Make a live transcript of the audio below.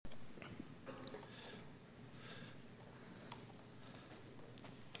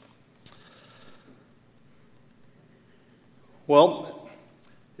Well,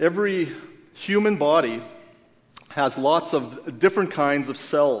 every human body has lots of different kinds of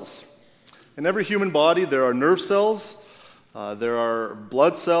cells. In every human body, there are nerve cells, there are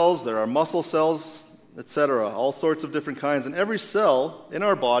blood cells, there are muscle cells, etc., all sorts of different kinds. And every cell in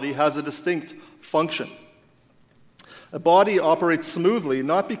our body has a distinct function. A body operates smoothly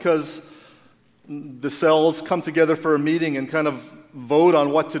not because the cells come together for a meeting and kind of vote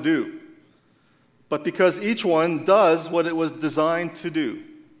on what to do, but because each one does what it was designed to do.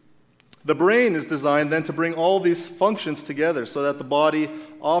 The brain is designed then to bring all these functions together so that the body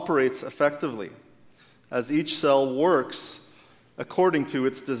operates effectively as each cell works according to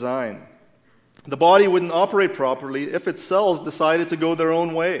its design. The body wouldn't operate properly if its cells decided to go their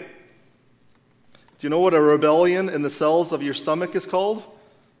own way. Do you know what a rebellion in the cells of your stomach is called?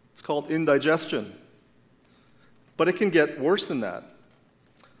 It's called indigestion. But it can get worse than that.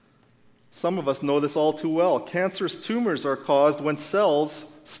 Some of us know this all too well. Cancerous tumors are caused when cells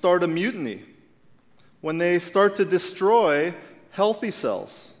start a mutiny, when they start to destroy healthy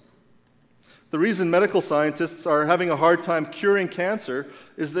cells. The reason medical scientists are having a hard time curing cancer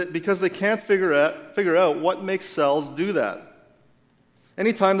is that because they can't figure out what makes cells do that.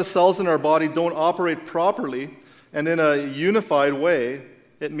 Anytime the cells in our body don't operate properly and in a unified way,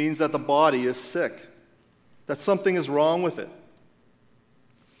 it means that the body is sick, that something is wrong with it.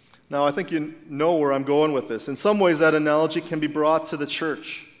 Now, I think you know where I'm going with this. In some ways, that analogy can be brought to the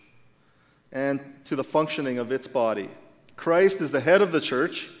church and to the functioning of its body. Christ is the head of the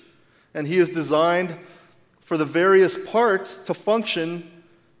church, and he is designed for the various parts to function,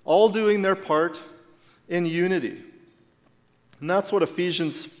 all doing their part in unity. And that's what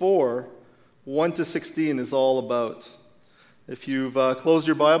Ephesians 4, 1-16 is all about. If you've closed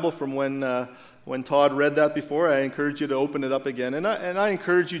your Bible from when Todd read that before, I encourage you to open it up again. And I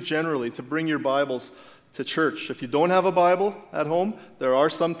encourage you generally to bring your Bibles to church. If you don't have a Bible at home, there are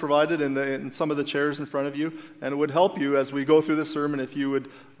some provided in some of the chairs in front of you, and it would help you as we go through the sermon if you would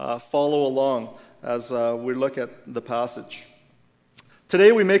follow along as we look at the passage.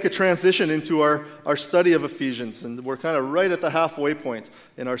 Today we make a transition into our study of Ephesians, and we're kind of right at the halfway point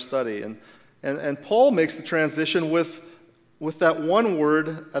in our study. And Paul makes the transition with that one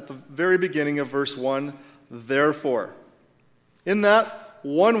word at the very beginning of verse 1, therefore. In that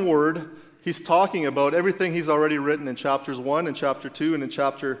one word, he's talking about everything he's already written in chapters 1 and chapter 2 and in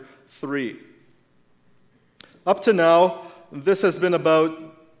chapter 3. Up to now, this has been about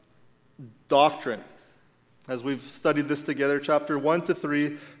doctrine. As we've studied this together, chapter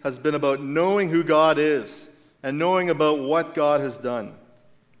 1-3 has been about knowing who God is and knowing about what God has done.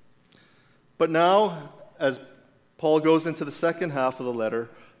 But now, as Paul goes into the second half of the letter,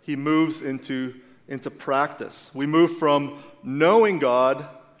 he moves into practice. We move from knowing God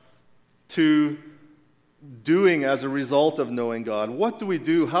to doing as a result of knowing God. What do we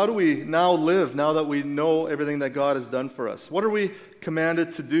do? How do we now live now that we know everything that God has done for us? What are we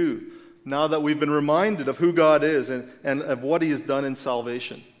commanded to do now that we've been reminded of who God is and of what he has done in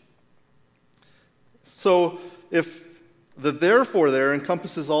salvation? So if the therefore there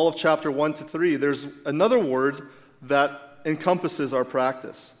encompasses all of chapter 1-3, there's another word that encompasses our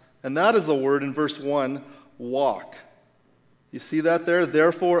practice. And that is the word in verse 1, walk. You see that there?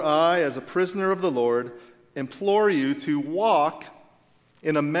 Therefore I, as a prisoner of the Lord, implore you to walk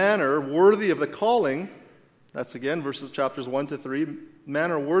in a manner worthy of the calling. That's again verses chapters 1-3,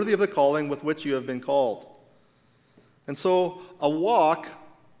 manner worthy of the calling with which you have been called. And so the walk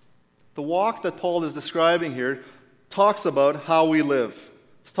that Paul is describing here, talks about how we live.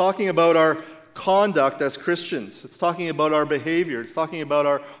 It's talking about our conduct as Christians. It's talking about our behavior. It's talking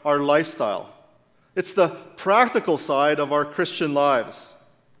about our lifestyle. It's the practical side of our Christian lives.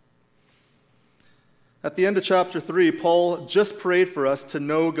 At the end of chapter 3, Paul just prayed for us to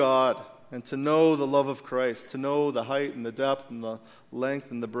know God and to know the love of Christ, to know the height and the depth and the length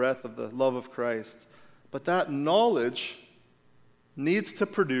and the breadth of the love of Christ. But that knowledge needs to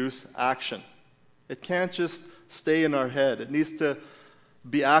produce action. It can't just stay in our head. It needs to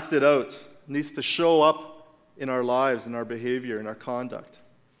be acted out. It needs to show up in our lives, in our behavior, in our conduct.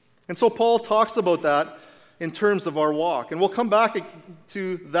 And so Paul talks about that in terms of our walk. And we'll come back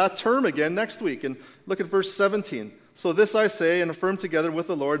to that term again next week and look at verse 17. So this I say and affirm together with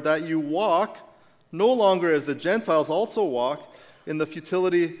the Lord, that you walk no longer as the Gentiles also walk, in the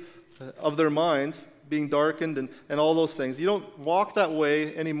futility of their mind, being darkened and all those things. You don't walk that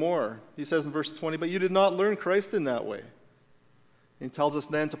way anymore. He says in verse 20, but you did not learn Christ in that way. And he tells us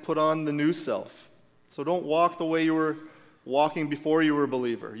then to put on the new self. So don't walk the way you were walking before you were a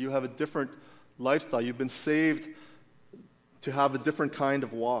believer. You have a different lifestyle. You've been saved to have a different kind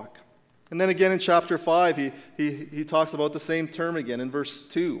of walk. And then again in chapter 5, he talks about the same term again in verse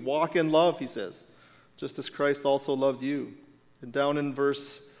 2. Walk in love, he says, just as Christ also loved you. And down in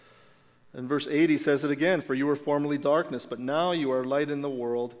verse 8, he says it again, for you were formerly darkness, but now you are light in the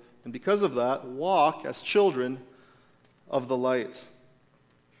world. And because of that, walk as children of the light.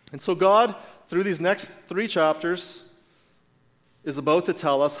 And so God, through these next 3 chapters, is about to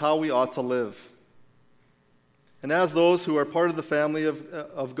tell us how we ought to live. And as those who are part of the family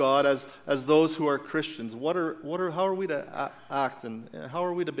of God, as those who are Christians, how are we to act and how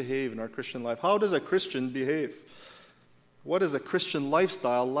are we to behave in our Christian life? How does a Christian behave? What is a Christian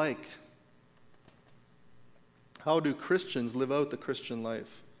lifestyle like? How do Christians live out the Christian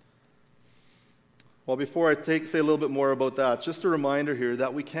life? Well, before I say a little bit more about that, just a reminder here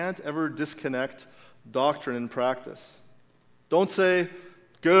that we can't ever disconnect doctrine and practice. Don't say,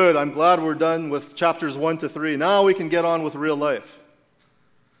 good, I'm glad we're done with chapters 1 to 3. Now we can get on with real life.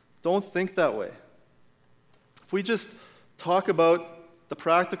 Don't think that way. If we just talk about the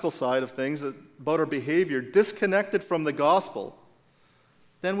practical side of things, about our behavior, disconnected from the gospel,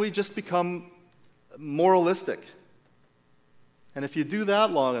 then we just become moralistic. And if you do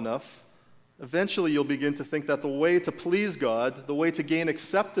that long enough, eventually you'll begin to think that the way to please God, the way to gain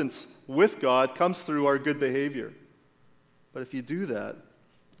acceptance with God, comes through our good behavior. But if you do that,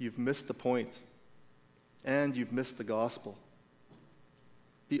 you've missed the point, and you've missed the gospel.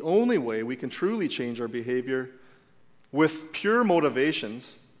 The only way we can truly change our behavior with pure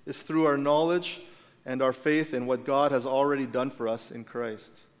motivations is through our knowledge and our faith in what God has already done for us in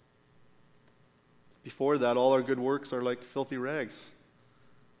Christ. Before that, all our good works are like filthy rags.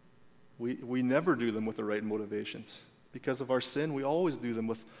 We never do them with the right motivations. Because of our sin, we always do them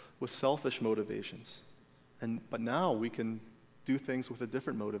with selfish motivations. But now we can do things with a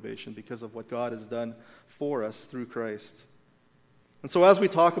different motivation because of what God has done for us through Christ. And so as we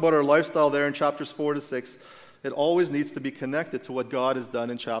talk about our lifestyle there in chapters 4 to 6, it always needs to be connected to what God has done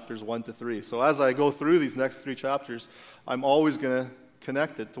in chapters 1 to 3. So as I go through these next 3 chapters, I'm always going to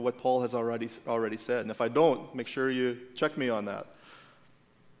connect it to what Paul has already said. And if I don't, make sure you check me on that.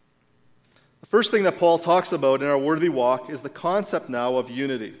 The first thing that Paul talks about in our worthy walk is the concept now of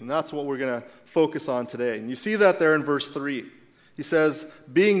unity. And that's what we're going to focus on today. And you see that there in verse 3. He says,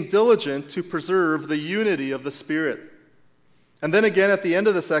 being diligent to preserve the unity of the Spirit. And then again at the end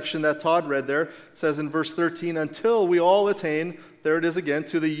of the section that Todd read there, it says in verse 13, until we all attain, there it is again,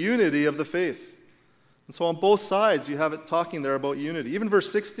 to the unity of the faith. And so on both sides you have it talking there about unity. Even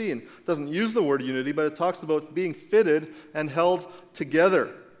verse 16 doesn't use the word unity, but it talks about being fitted and held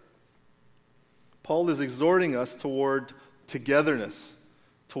together. Paul is exhorting us toward togetherness,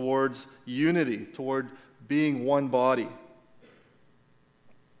 towards unity, toward being one body.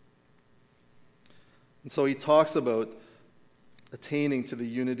 And so he talks about attaining to the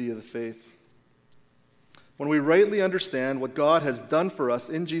unity of the faith. When we rightly understand what God has done for us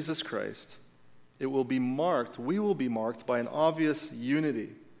in Jesus Christ, we will be marked by an obvious unity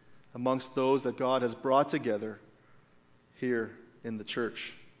amongst those that God has brought together here in the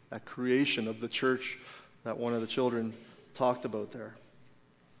church, that creation of the church that one of the children talked about there.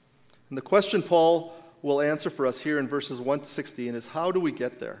 And the question Paul will answer for us here in verses 1 to 16 is, how do we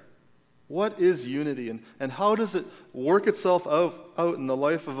get there? What is unity, and how does it work itself out in the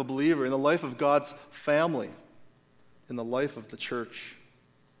life of a believer, in the life of God's family, in the life of the church?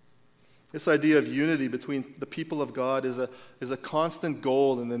 This idea of unity between the people of God is a constant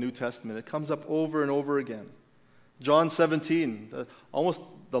goal in the New Testament. It comes up over and over again. John 17, not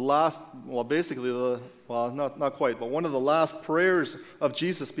quite, but one of the last prayers of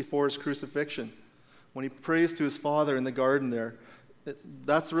Jesus before his crucifixion, when he prays to his Father in the garden there.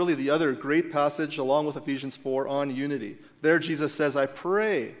 That's really the other great passage, along with Ephesians 4, on unity. There Jesus says, I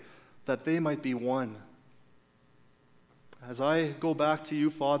pray that they might be one. As I go back to you,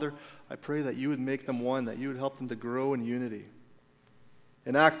 Father, I pray that you would make them one, that you would help them to grow in unity.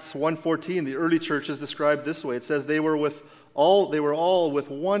 In Acts 1:14, the early church is described this way. It says they were all with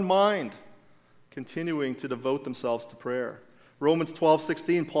one mind, continuing to devote themselves to prayer. Romans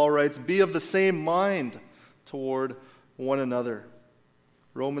 12:16, Paul writes, be of the same mind toward one another.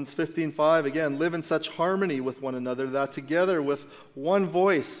 Romans 15:5, again, live in such harmony with one another that together with one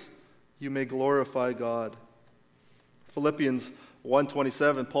voice you may glorify God. Philippians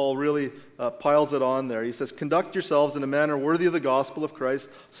 1:27, Paul really piles it on there. He says, conduct yourselves in a manner worthy of the gospel of Christ,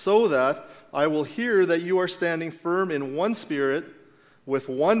 so that I will hear that you are standing firm in one spirit, with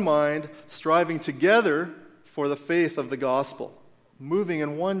one mind, striving together for the faith of the gospel, moving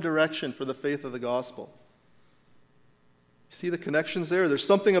in one direction for the faith of the gospel. See the connections there? There's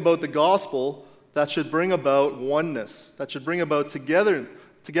something about the gospel that should bring about oneness, that should bring about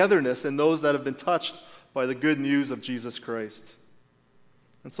togetherness in those that have been touched by the good news of Jesus Christ.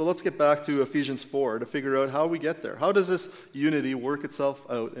 And so let's get back to Ephesians 4 to figure out how we get there. How does this unity work itself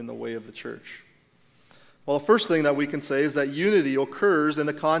out in the way of the church? Well, the first thing that we can say is that unity occurs in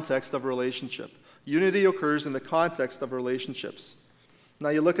the context of relationship. Unity occurs in the context of relationships. Now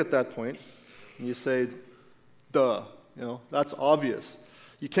you look at that point and you say, duh, that's obvious.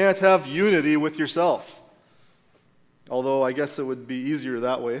 You can't have unity with yourself. Although I guess it would be easier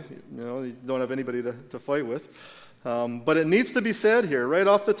that way. You don't have anybody to fight with. But it needs to be said here, right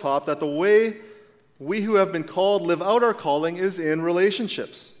off the top, that the way we who have been called live out our calling is in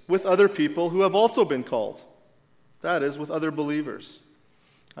relationships with other people who have also been called. That is, with other believers.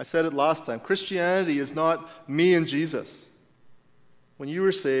 I said it last time. Christianity is not me and Jesus. When you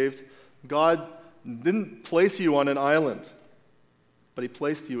were saved, God didn't place you on an island, but He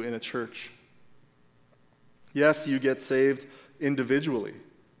placed you in a church. Yes, you get saved individually,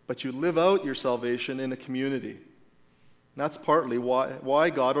 but you live out your salvation in a community. That's partly why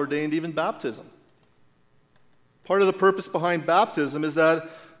God ordained even baptism. Part of the purpose behind baptism is that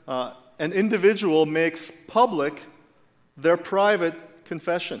an individual makes public their private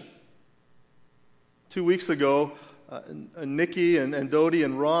confession. 2 weeks ago, Nikki and Dodie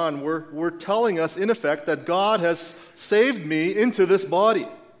and Ron were telling us, in effect, that God has saved me into this body.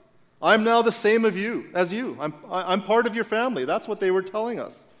 I'm now the same as you. I'm part of your family. That's what they were telling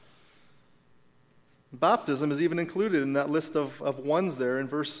us. Baptism is even included in that list of ones there in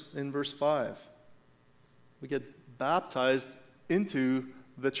verse 5. We get baptized into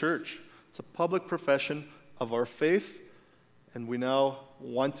the church. It's a public profession of our faith, and we now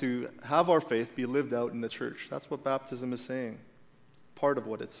want to have our faith be lived out in the church. That's what baptism is saying, part of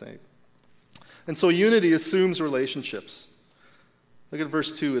what it's saying. And so unity assumes relationships. Look at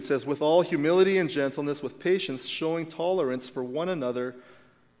verse 2. It says, with all humility and gentleness, with patience, showing tolerance for one another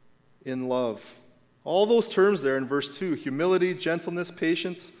in love. All those terms there in verse 2, humility, gentleness,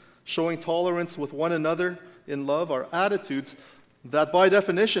 patience, showing tolerance with one another in love, are attitudes that by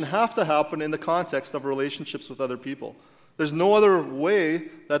definition have to happen in the context of relationships with other people. There's no other way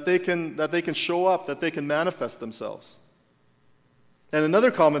that they can show up, that they can manifest themselves. And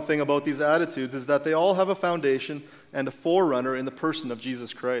another common thing about these attitudes is that they all have a foundation and a forerunner in the person of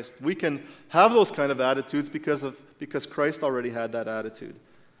Jesus Christ. We can have those kind of attitudes because Christ already had that attitude.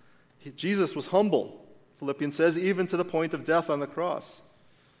 Jesus was humble, Philippians says, even to the point of death on the cross.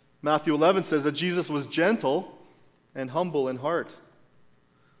 Matthew 11 says that Jesus was gentle and humble in heart.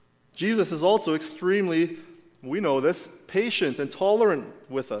 Jesus is also extremely, we know this, patient and tolerant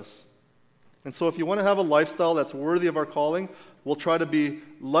with us. And so if you want to have a lifestyle that's worthy of our calling, we'll try to be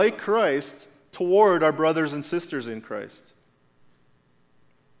like Christ toward our brothers and sisters in Christ.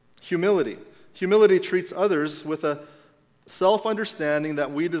 Humility. Humility treats others with a self-understanding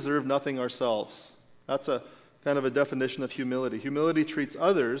that we deserve nothing ourselves. That's a kind of a definition of humility. Humility treats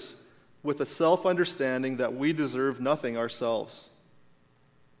others with a self-understanding that we deserve nothing ourselves.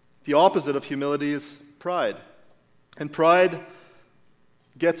 The opposite of humility is pride. And pride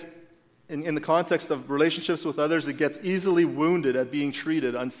gets, in the context of relationships with others, it gets easily wounded at being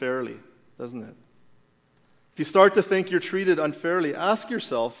treated unfairly, doesn't it? If you start to think you're treated unfairly, ask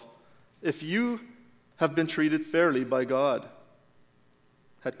yourself if you have been treated fairly by God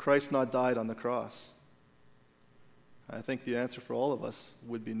had Christ not died on the cross. I think the answer for all of us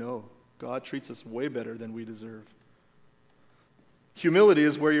would be no. God treats us way better than we deserve. Humility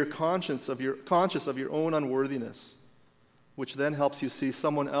is where you're conscious of your own unworthiness, which then helps you see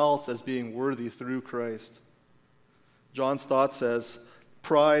someone else as being worthy through Christ. John Stott says,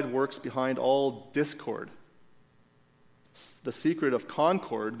 pride works behind all discord. The secret of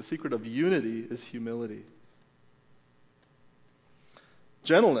concord, the secret of unity, is humility.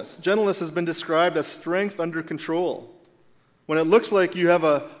 Gentleness. Gentleness has been described as strength under control. When it looks like you have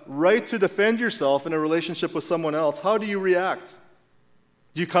a right to defend yourself in a relationship with someone else, how do you react?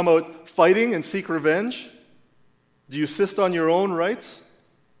 Do you come out fighting and seek revenge? Do you insist on your own rights?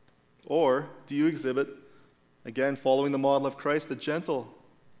 Or do you exhibit, again, following the model of Christ, a gentle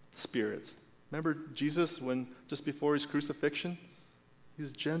spirit? Remember Jesus, when just before his crucifixion, he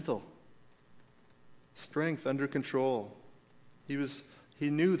was gentle. Strength under control. He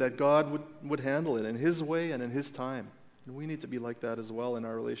knew that God would handle it in his way and in his time. And we need to be like that as well in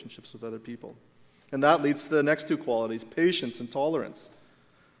our relationships with other people. And that leads to the next two qualities, patience and tolerance.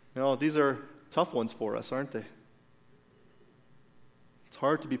 These are tough ones for us, aren't they? It's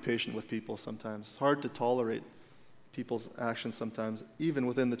hard to be patient with people sometimes. It's hard to tolerate people's actions sometimes, even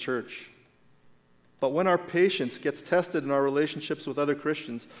within the church. But when our patience gets tested in our relationships with other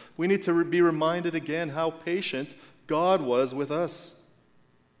Christians, we need to be reminded again how patient God was with us.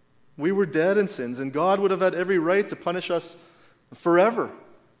 We were dead in sins, and God would have had every right to punish us forever,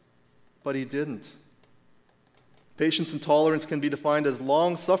 but he didn't. Patience and tolerance can be defined as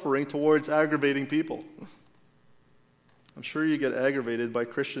long-suffering towards aggravating people. I'm sure you get aggravated by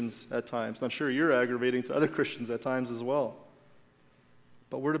Christians at times, and I'm sure you're aggravating to other Christians at times as well.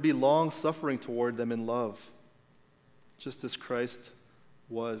 But we're to be long-suffering toward them in love, just as Christ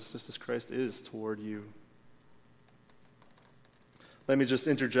was, just as Christ is toward you. Let me just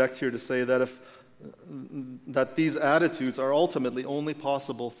interject here to say that these attitudes are ultimately only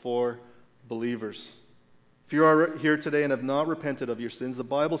possible for believers. If you are here today and have not repented of your sins, the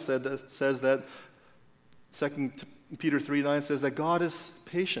Bible says that 2 Peter 3:9 says that God is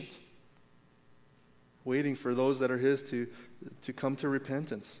patient, waiting for those that are his to come to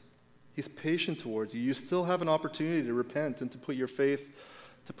repentance. He's patient towards you. You still have an opportunity to repent and to put your faith,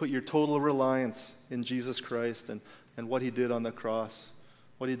 to put your total reliance in Jesus Christ and what he did on the cross,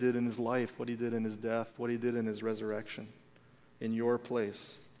 what he did in his life, what he did in his death, what he did in his resurrection in your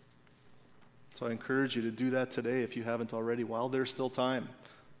place. So I encourage you to do that today if you haven't already, while there's still time,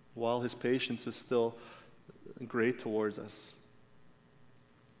 while his patience is still great towards us.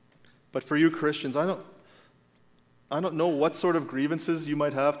 But for you Christians, I don't know what sort of grievances you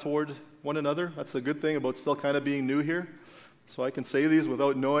might have toward one another. That's the good thing about still kind of being new here. So I can say these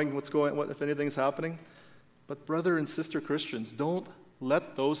without knowing what if anything's happening. But brother and sister Christians, don't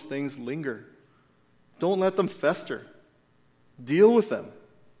let those things linger. Don't let them fester. Deal with them.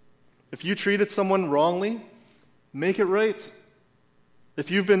 If you treated someone wrongly, make it right. If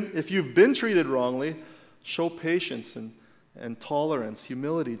you've been treated wrongly, show patience and tolerance,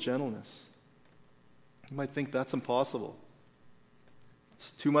 humility, gentleness. You might think that's impossible.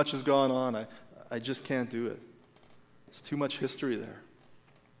 Too much has gone on. I just can't do it. There's too much history there.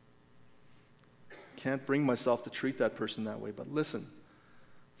 Can't bring myself to treat that person that way. But listen, you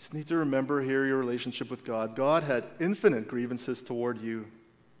just need to remember here your relationship with God. God had infinite grievances toward you.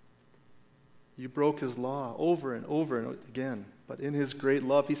 You broke his law over and over and again. But in his great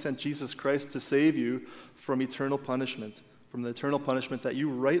love, he sent Jesus Christ to save you from eternal punishment, from the eternal punishment that you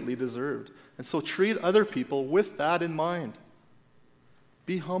rightly deserved. And so treat other people with that in mind.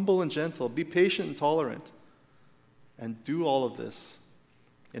 Be humble and gentle. Be patient and tolerant. And do all of this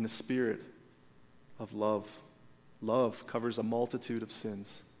in a spirit of love. Love covers a multitude of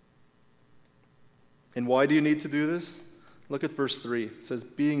sins. And why do you need to do this? Look at verse 3. It says,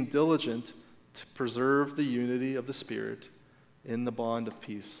 being diligent to preserve the unity of the Spirit in the bond of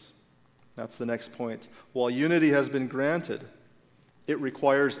peace. That's the next point. While unity has been granted, it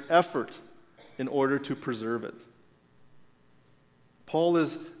requires effort in order to preserve it. Paul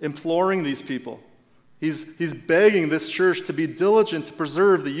is imploring these people. He's begging this church to be diligent to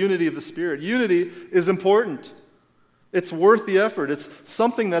preserve the unity of the Spirit. Unity is important. It's worth the effort. It's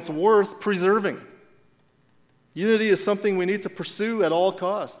something that's worth preserving. Unity is something we need to pursue at all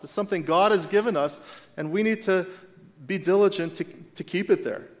costs. It's something God has given us, and we need to be diligent to keep it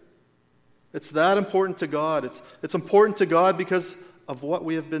there. It's that important to God. It's important to God because of what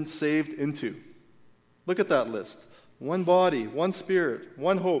we have been saved into. Look at that list. One body, one Spirit,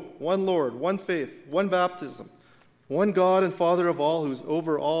 one hope, one Lord, one faith, one baptism, one God and Father of all, who's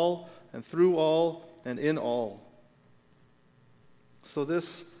over all and through all and in all. So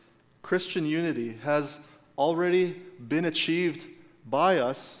this Christian unity has already been achieved by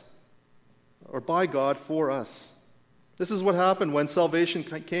us, or by God for us. This is what happened when salvation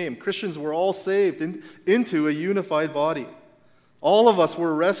came. Christians were all saved into a unified body. All of us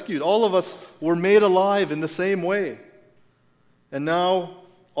were rescued. All of us were made alive in the same way. And now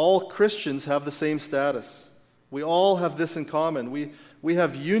all Christians have the same status. We all have this in common. We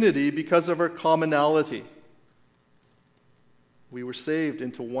have unity because of our commonality. We were saved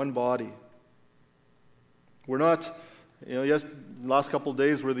into one body. We're not, yes, the last couple of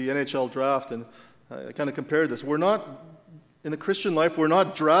days were the NHL draft, and I kind of compared this. We're not, in the Christian life, we're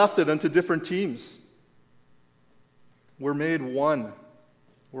not drafted into different teams. We're made one.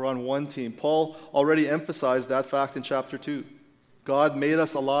 We're on one team. Paul already emphasized that fact in chapter 2. God made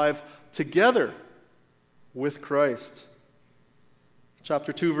us alive together with Christ.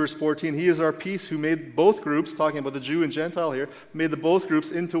 Chapter 2, verse 14, he is our peace who made both groups, talking about the Jew and Gentile here, made the both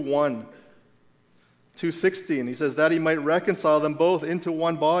groups into one. 2:16, he says that he might reconcile them both into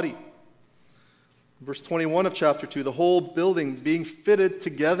one body. Verse 21 of chapter 2, the whole building being fitted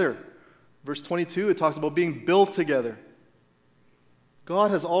together. Verse 22, it talks about being built together. God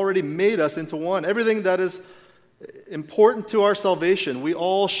has already made us into one. Everything that is important to our salvation, we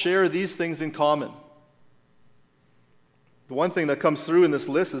all share these things in common. The one thing that comes through in this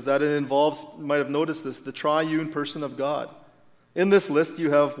list is that it involves, you might have noticed this, the triune person of God. In this list,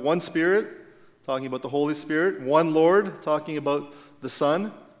 you have one Spirit, talking about the Holy Spirit, one Lord, talking about the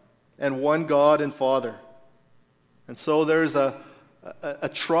Son, and one God and Father. And so there's a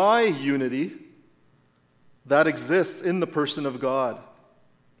tri-unity that exists in the person of God.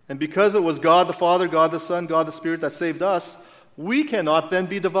 And because it was God the Father, God the Son, God the Spirit that saved us, we cannot then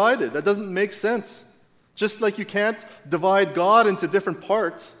be divided. That doesn't make sense. Just like you can't divide God into different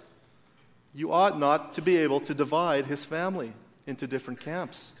parts, you ought not to be able to divide his family into different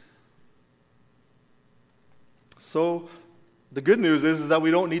camps. So the good news is that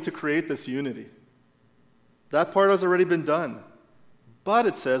we don't need to create this unity. That part has already been done. But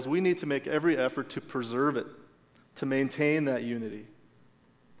it says we need to make every effort to preserve it, to maintain that unity.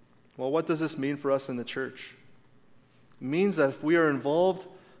 Well, what does this mean for us in the church? It means that if we are involved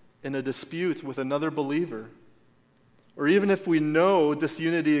in a dispute with another believer, or even if we know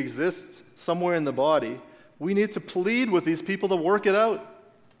disunity exists somewhere in the body, we need to plead with these people to work it out.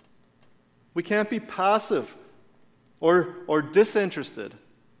 We can't be passive or disinterested,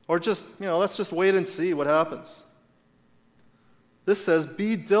 or just, let's just wait and see what happens. This says,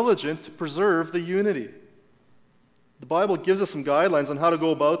 be diligent to preserve the unity. The Bible gives us some guidelines on how to go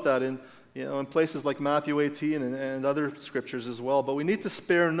about that in places like Matthew 18 and other scriptures as well. But we need to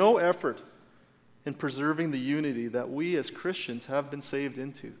spare no effort in preserving the unity that we as Christians have been saved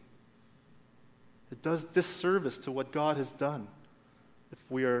into. It does disservice to what God has done if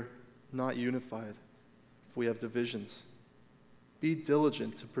we are not unified, if we have divisions. Be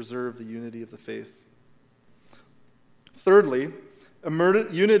diligent to preserve the unity of the faith. Thirdly,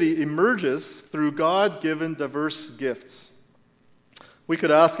 unity emerges through God-given diverse gifts. We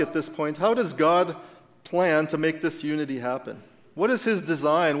could ask at this point, how does God plan to make this unity happen? What is his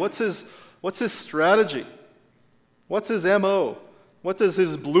design? What's his strategy? What's his MO? What does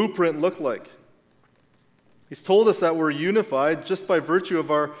his blueprint look like? He's told us that we're unified just by virtue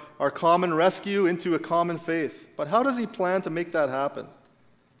of our common rescue into a common faith. But how does he plan to make that happen?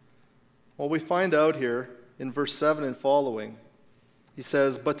 Well, we find out here in verse 7 and following. He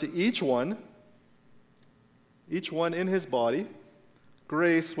says, but to each one in his body,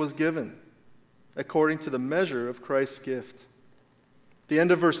 grace was given, according to the measure of Christ's gift. The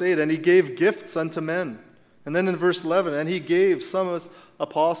end of verse 8, and he gave gifts unto men. And then in verse 11, and he gave some as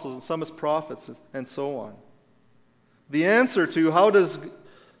apostles and some as prophets, and so on. The answer to how does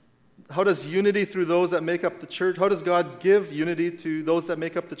unity through those that make up the church, how does God give unity to those that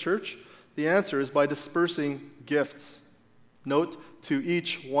make up the church? The answer is by dispersing gifts. Note, to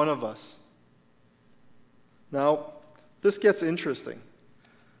each one of us. Now, this gets interesting.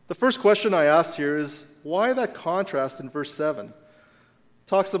 The first question I asked here is, why that contrast in verse 7? It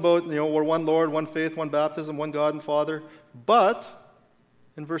talks about, we're one Lord, one faith, one baptism, one God and Father. But,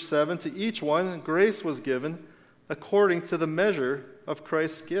 in verse 7, to each one grace was given according to the measure of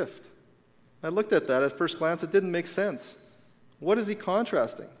Christ's gift. I looked at that at first glance. It didn't make sense. What is he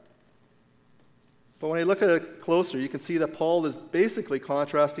contrasting? But when you look at it closer, you can see that Paul is basically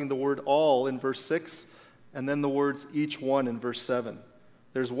contrasting the word all in verse 6 and then the words each one in verse 7.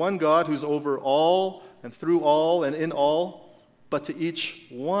 There's one God who's over all and through all and in all, but to each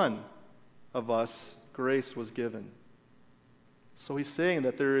one of us grace was given. So he's saying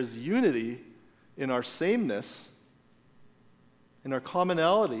that there is unity in our sameness, in our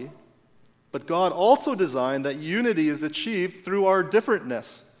commonality, but God also designed that unity is achieved through our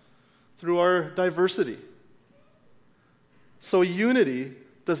differentness, through our diversity. So unity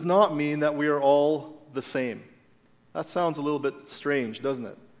does not mean that we are all the same. That sounds a little bit strange, doesn't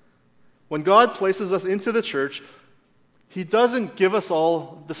it? When God places us into the church, he doesn't give us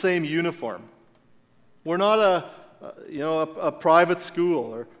all the same uniform. We're not a private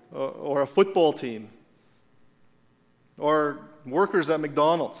school or a football team or workers at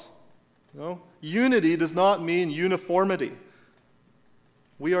McDonald's. Unity does not mean uniformity.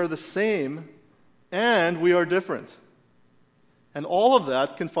 We are the same and we are different. And all of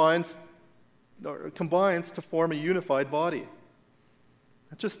that combines to form a unified body.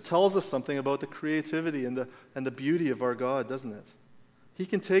 It just tells us something about the creativity and the beauty of our God, doesn't it? He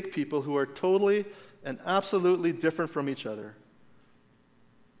can take people who are totally and absolutely different from each other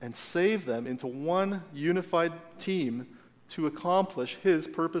and save them into one unified team to accomplish his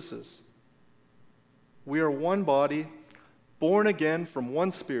purposes. We are one body, born again from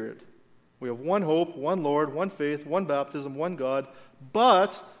one Spirit. We have one hope, one Lord, one faith, one baptism, one God,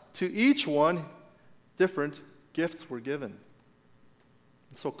 but to each one, different gifts were given.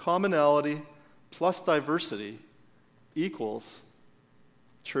 And so commonality plus diversity equals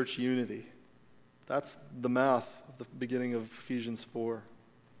church unity. That's the math of the beginning of Ephesians 4.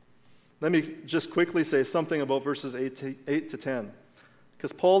 Let me just quickly say something about verses 8 to 10,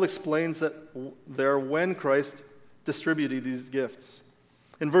 because Paul explains that there when Christ distributed these gifts.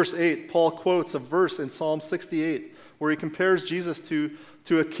 In verse 8, Paul quotes a verse in Psalm 68 where he compares Jesus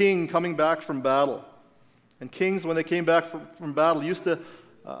to a king coming back from battle. And kings, when they came back from battle, used to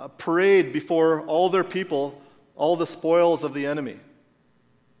parade before all their people all the spoils of the enemy.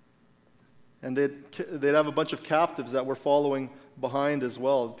 And they'd have a bunch of captives that were following behind as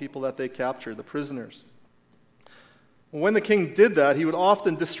well, the people that they captured, the prisoners. When the king did that, he would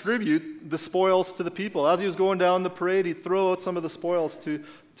often distribute the spoils to the people. As he was going down the parade, he'd throw out some of the spoils to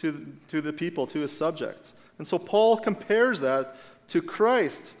the people, to his subjects. And so Paul compares that to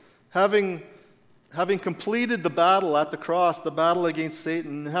Christ having completed the battle at the cross, the battle against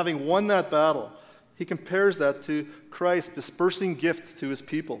Satan, and having won that battle. He compares that to Christ dispersing gifts to his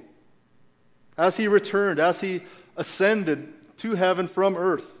people. As he returned, as he ascended to heaven from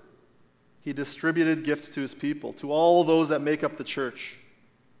earth, he distributed gifts to his people, to all those that make up the church.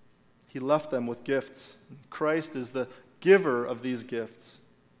 He left them with gifts. Christ is the giver of these gifts.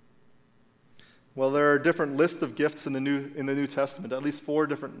 Well, there are different lists of gifts in the New Testament, at least 4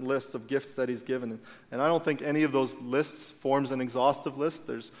 different lists of gifts that he's given. And I don't think any of those lists forms an exhaustive list.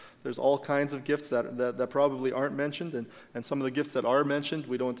 There's all kinds of gifts that probably aren't mentioned, and some of the gifts that are mentioned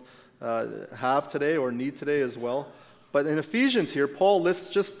we don't have today or need today as well. But in Ephesians here, Paul lists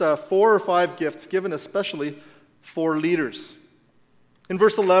just 4 or 5 gifts given especially for leaders. In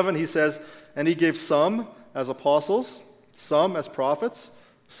verse 11 he says, "And he gave some as apostles, some as prophets,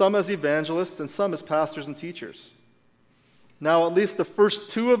 some as evangelists, and some as pastors and teachers." Now, at least the first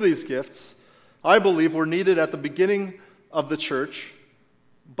 2 of these gifts, I believe, were needed at the beginning of the church,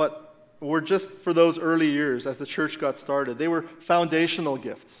 but were just for those early years as the church got started. They were foundational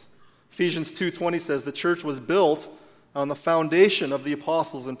gifts. Ephesians 2:20 says the church was built on the foundation of the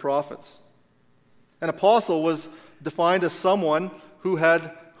apostles and prophets. An apostle was defined as someone who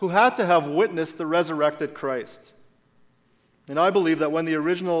had to have witnessed the resurrected Christ. And I believe that when the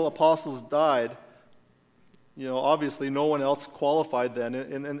original apostles died, obviously no one else qualified then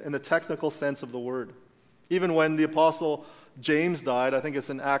in the technical sense of the word. Even when the apostle James died, I think it's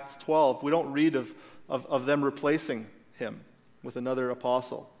in Acts 12, we don't read of them replacing him with another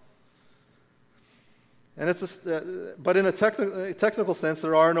apostle. And but in a technical sense,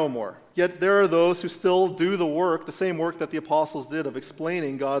 there are no more. Yet there are those who still do the work, the same work that the apostles did of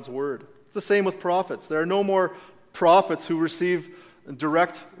explaining God's word. It's the same with prophets. There are no more prophets who receive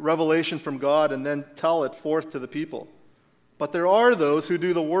direct revelation from God and then tell it forth to the people. But there are those who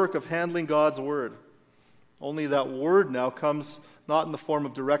do the work of handling God's word. Only that word now comes not in the form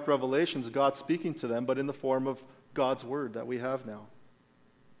of direct revelations, God speaking to them, but in the form of God's word that we have now.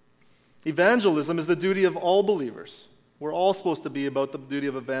 Evangelism is the duty of all believers. We're all supposed to be about the duty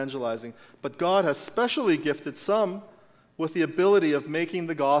of evangelizing. But God has specially gifted some with the ability of making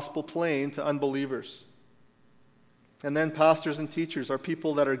the gospel plain to unbelievers. And then pastors and teachers are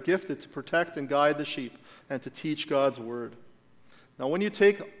people that are gifted to protect and guide the sheep and to teach God's word. Now, when you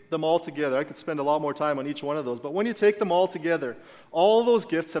take them all together, I could spend a lot more time on each one of those, but when you take them all together, all those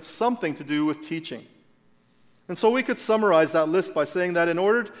gifts have something to do with teaching. And so we could summarize that list by saying that in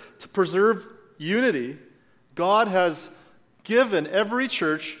order to preserve unity, God has given every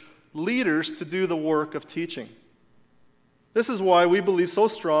church leaders to do the work of teaching. This is why we believe so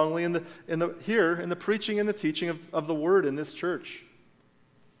strongly in the preaching and the teaching of the word in this church.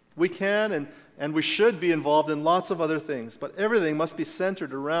 We can and we should be involved in lots of other things, but everything must be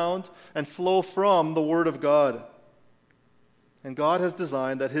centered around and flow from the word of God. And God has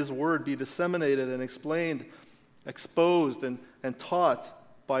designed that his word be disseminated and explained, exposed and taught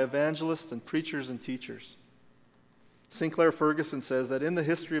by evangelists and preachers and teachers. Sinclair Ferguson says that in the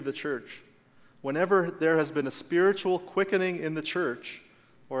history of the church, whenever there has been a spiritual quickening in the church,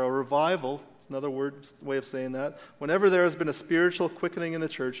 or a revival, it's another way of saying that, whenever there has been a spiritual quickening in the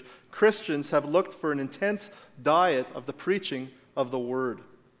church, Christians have looked for an intense diet of the preaching of the word.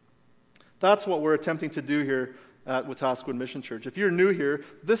 That's what we're attempting to do here at Wetaskiwin Mission Church. If you're new here,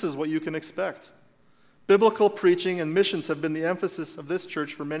 this is what you can expect. Biblical preaching and missions have been the emphasis of this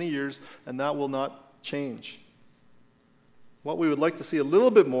church for many years, and that will not change. What we would like to see a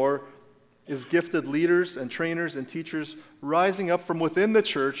little bit more is gifted leaders and trainers and teachers rising up from within the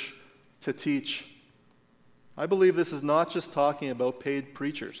church to teach. I believe this is not just talking about paid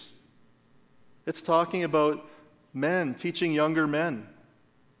preachers. It's talking about men teaching younger men.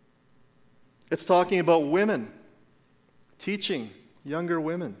 It's talking about women teaching younger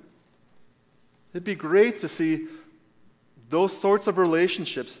women. It'd be great to see those sorts of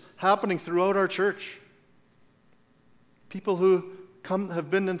relationships happening throughout our church. People who have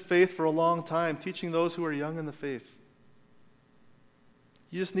been in faith for a long time, teaching those who are young in the faith.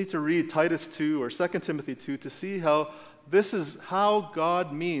 You just need to read Titus 2 or 2 Timothy 2 to see how this is how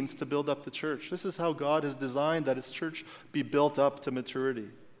God means to build up the church. This is how God has designed that His church be built up to maturity.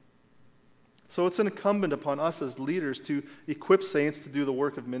 So it's incumbent upon us as leaders to equip saints to do the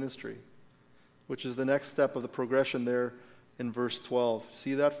work of ministry, which is the next step of the progression there in verse 12.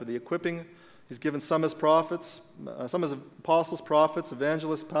 See that? For the equipping, He's given some as prophets, some as apostles, prophets,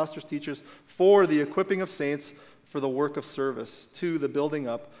 evangelists, pastors, teachers, for the equipping of saints for the work of service, to the building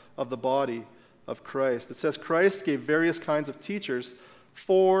up of the body of Christ. It says Christ gave various kinds of teachers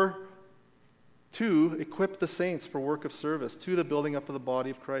to equip the saints for work of service, to the building up of the body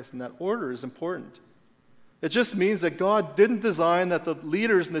of Christ. And that order is important. It just means that God didn't design that the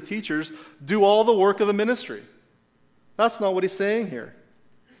leaders and the teachers do all the work of the ministry. That's not what He's saying here.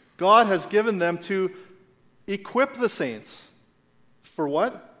 God has given them to equip the saints. For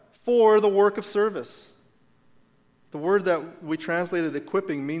what? For the work of service. The word that we translated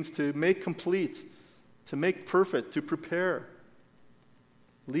equipping means to make complete, to make perfect, to prepare.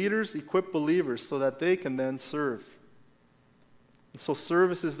 Leaders equip believers so that they can then serve. And so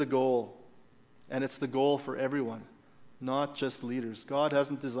service is the goal, and it's the goal for everyone, not just leaders. God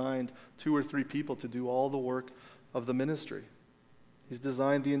hasn't designed 2 or 3 people to do all the work of the ministry. He's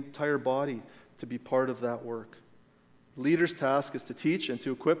designed the entire body to be part of that work. Leaders' task is to teach and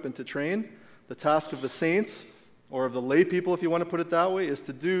to equip and to train. The task of the saints, or of the lay people, if you want to put it that way, is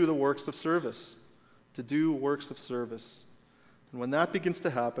to do the works of service. To do works of service. And when that begins to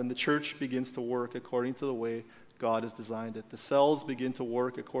happen, the church begins to work according to the way God has designed it. The cells begin to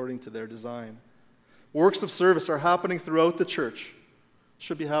work according to their design. Works of service are happening throughout the church.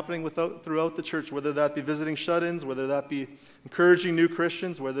 Should be happening throughout the church, whether that be visiting shut-ins, whether that be encouraging new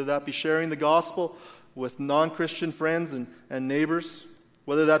Christians, whether that be sharing the gospel with non-Christian friends and neighbors,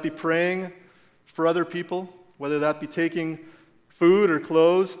 whether that be praying for other people, whether that be taking food or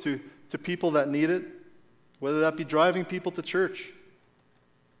clothes to people that need it, whether that be driving people to church.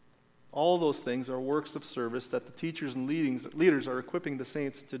 All those things are works of service that the teachers and leaders are equipping the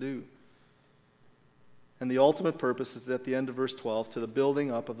saints to do. And the ultimate purpose is at the end of verse 12, to the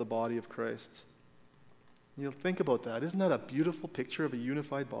building up of the body of Christ. You'll think about that. Isn't that a beautiful picture of a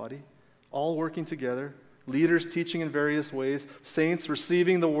unified body? All working together, leaders teaching in various ways, saints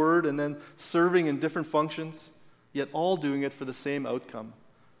receiving the word and then serving in different functions, yet all doing it for the same outcome,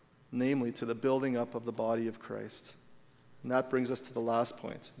 namely to the building up of the body of Christ. And that brings us to the last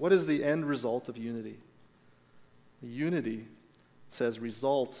point. What is the end result of unity? The unity, it says,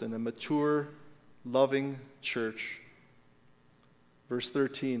 results in a mature, loving church. Verse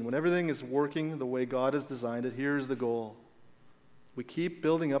 13, when everything is working the way God has designed it, here is the goal. We keep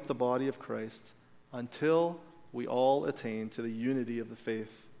building up the body of Christ until we all attain to the unity of the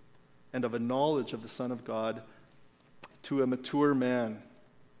faith and of a knowledge of the Son of God, to a mature man,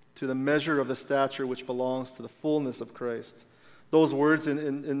 to the measure of the stature which belongs to the fullness of Christ. Those words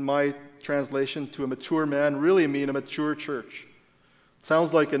in my translation, to a mature man, really mean a mature church.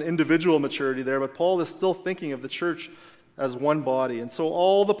 Sounds like an individual maturity there, but Paul is still thinking of the church as one body. And so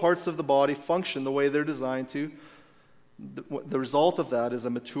all the parts of the body function the way they're designed to. The result of that is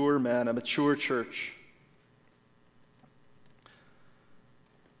a mature man, a mature church.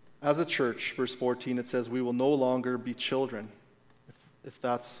 As a church, verse 14, it says, we will no longer be children, if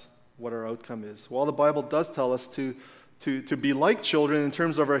that's what our outcome is. While the Bible does tell us to be like children in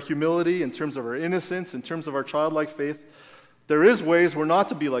terms of our humility, in terms of our innocence, in terms of our childlike faith, there is ways we're not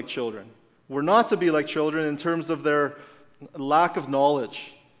to be like children. We're not to be like children in terms of their lack of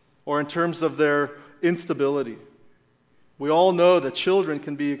knowledge or in terms of their instability. We all know that children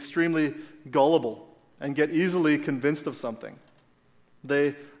can be extremely gullible and get easily convinced of something.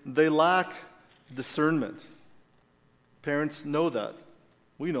 They lack discernment. Parents know that.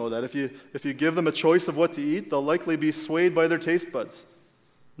 We know that. If you give them a choice of what to eat, they'll likely be swayed by their taste buds,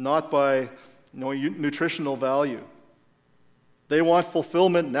 not by nutritional value. They want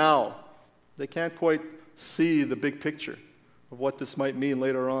fulfillment now. They can't quite see the big picture of what this might mean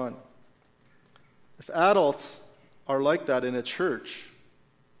later on. If adults are like that in a church,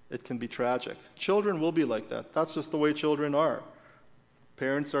 it can be tragic. Children will be like that. That's just the way children are.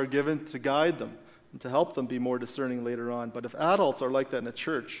 Parents are given to guide them and to help them be more discerning later on. But if adults are like that in a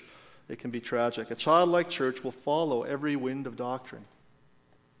church, it can be tragic. A childlike church will follow every wind of doctrine,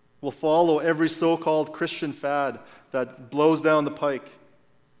 will follow every so-called Christian fad that blows down the pike.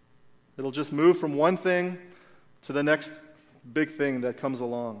 It'll just move from one thing to the next big thing that comes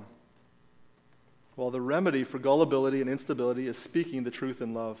along. While the remedy for gullibility and instability is speaking the truth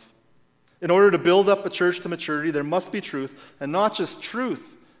in love. In order to build up a church to maturity, there must be truth, and not just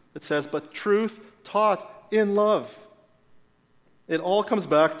truth, it says, but truth taught in love. It all comes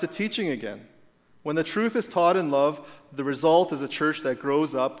back to teaching again. When the truth is taught in love, the result is a church that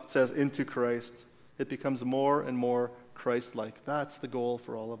grows up, it says, into Christ. It becomes more and more Christ-like. That's the goal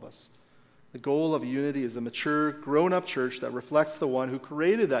for all of us. The goal of unity is a mature, grown-up church that reflects the one who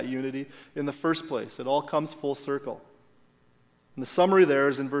created that unity in the first place. It all comes full circle. And the summary there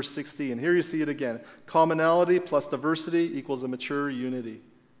is in verse 16. Here you see it again. Commonality plus diversity equals a mature unity.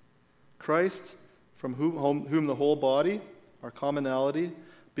 Christ, from whom the whole body, our commonality,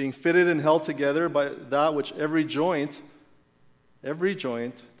 being fitted and held together by that which every joint,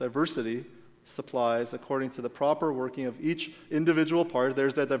 diversity, supplies according to the proper working of each individual part,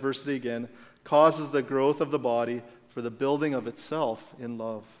 there's that diversity again, causes the growth of the body for the building of itself in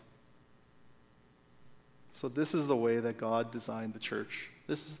love. So this is the way that God designed the church.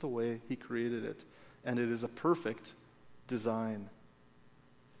 This is the way he created it. And it is a perfect design.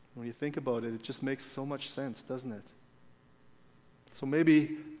 When you think about it, it just makes so much sense, doesn't it? So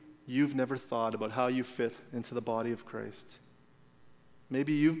maybe you've never thought about how you fit into the body of Christ.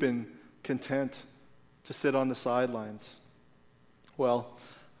 Maybe you've been content to sit on the sidelines. Well,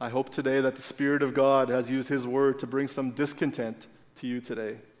 I hope today that the Spirit of God has used his word to bring some discontent to you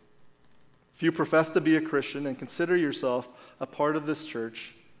today. If you profess to be a Christian and consider yourself a part of this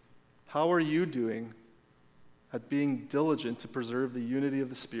church, how are you doing at being diligent to preserve the unity of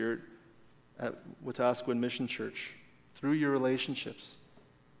the Spirit at Wetaskiwin Mission Church through your relationships,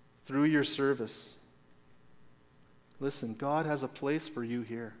 through your service? Listen, God has a place for you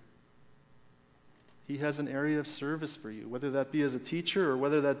here. He has an area of service for you, whether that be as a teacher or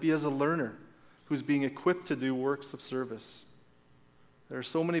whether that be as a learner who's being equipped to do works of service. There are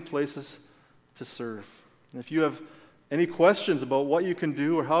so many places to serve. And if you have any questions about what you can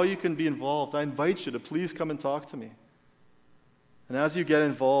do or how you can be involved, I invite you to please come and talk to me. And as you get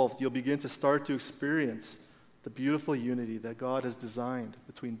involved, you'll begin to start to experience the beautiful unity that God has designed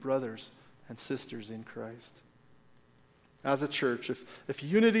between brothers and sisters in Christ. As a church, if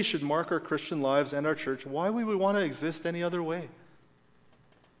unity should mark our Christian lives and our church, why would we want to exist any other way?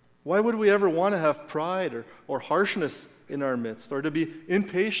 Why would we ever want to have pride or harshness in our midst, or to be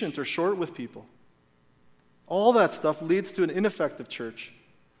impatient or short with people? All that stuff leads to an ineffective church,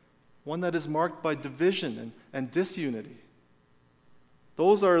 one that is marked by division and disunity.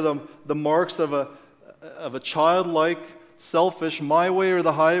 Those are the marks of a childlike, selfish, my way or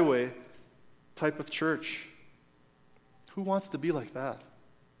the highway type of church. Who wants to be like that?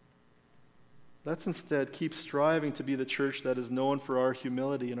 Let's instead keep striving to be the church that is known for our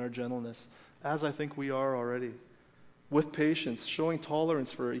humility and our gentleness, as I think we are already, with patience, showing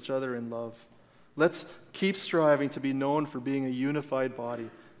tolerance for each other in love. Let's keep striving to be known for being a unified body,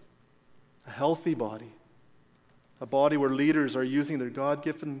 a healthy body, a body where leaders are using their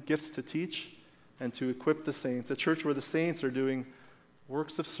God-given gifts to teach and to equip the saints, a church where the saints are doing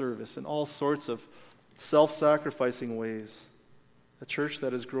works of service in all sorts of self-sacrificing ways, a church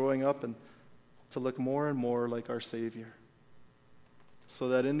that is growing up and to look more and more like our Savior, so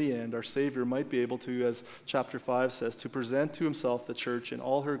that in the end our Savior might be able to, as chapter 5 says, to present to himself the church in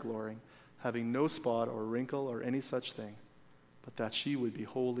all her glory, having no spot or wrinkle or any such thing, but that she would be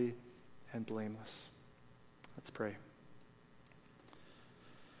holy and blameless. Let's pray.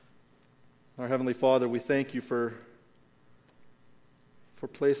 Our Heavenly Father, we thank you for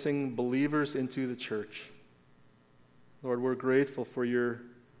placing believers into the church. Lord, we're grateful for your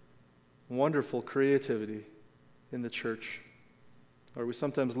wonderful creativity in the church. Lord, we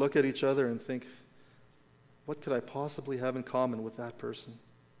sometimes look at each other and think, what could I possibly have in common with that person?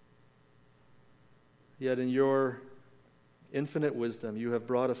 Yet in your infinite wisdom, you have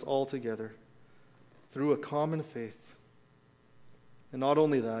brought us all together through a common faith. And not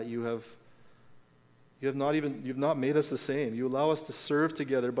only that, you've not made us the same. You allow us to serve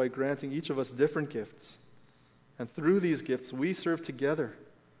together by granting each of us different gifts. And through these gifts, we serve together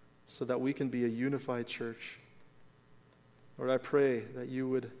so that we can be a unified church. Lord, I pray that you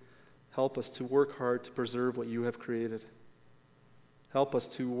would help us to work hard to preserve what you have created. Help us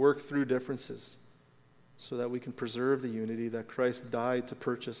to work through differences so that we can preserve the unity that Christ died to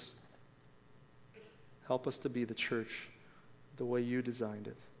purchase. Help us to be the church the way you designed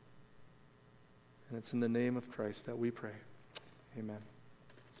it. And it's in the name of Christ that we pray. Amen.